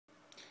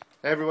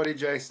Hey everybody,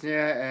 Jason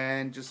here,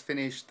 and just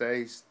finished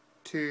day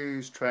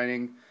two's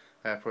training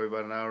probably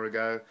about an hour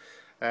ago.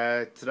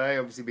 Today,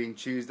 obviously being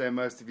Tuesday,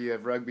 most of you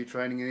have rugby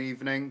training in the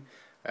evening.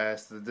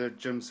 So the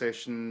gym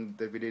session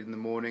that we did in the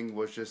morning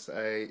was just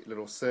a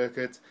little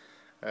circuit,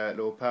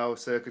 little power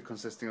circuit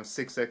consisting of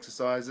 6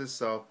 exercises.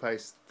 So I'll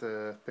paste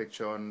the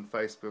picture on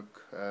Facebook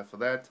for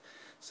that.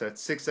 So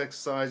it's 6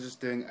 exercises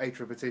doing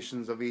 8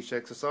 repetitions of each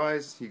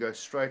exercise. You go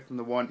straight from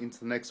the one into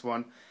the next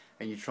one,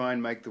 and you try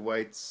and make the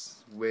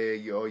weights where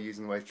you are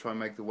using the weights, try and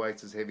make the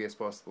weights as heavy as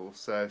possible.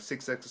 So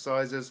 6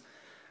 exercises,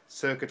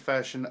 circuit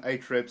fashion,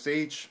 8 reps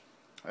each.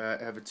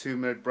 Have a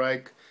 2-minute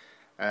break,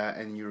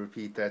 and you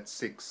repeat that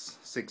six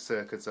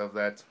circuits of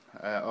that.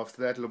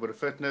 After that, a little bit of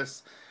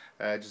fitness,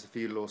 just a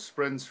few little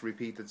sprints,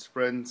 repeated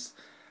sprints.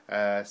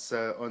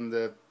 So on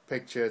the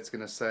picture it's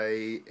going to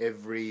say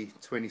every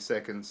 20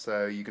 seconds,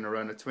 so you're going to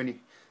run at 20,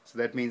 so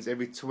that means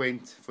every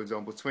 20, for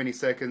example 20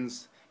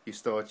 seconds you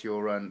start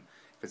your run.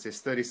 If it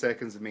says 30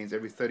 seconds, it means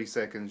every 30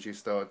 seconds you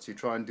start. So you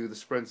try and do the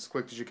sprint as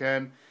quick as you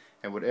can,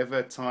 and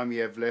whatever time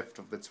you have left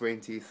of the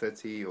 20,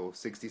 30 or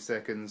 60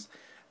 seconds,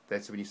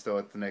 that's when you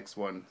start the next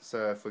one.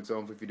 So for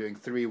example, if you're doing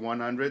 3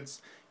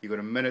 100s, you've got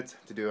a minute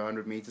to do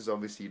 100 meters.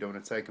 Obviously you don't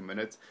want to take a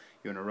minute,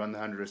 you want to run the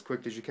 100 as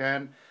quickly as you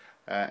can,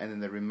 and then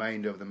the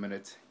remainder of the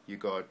minute you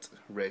got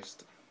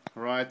rest.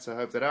 Alright, so I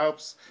hope that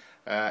helps,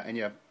 and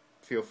yeah,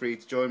 feel free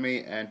to join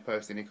me and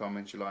post any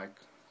comments you like.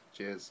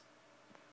 Cheers.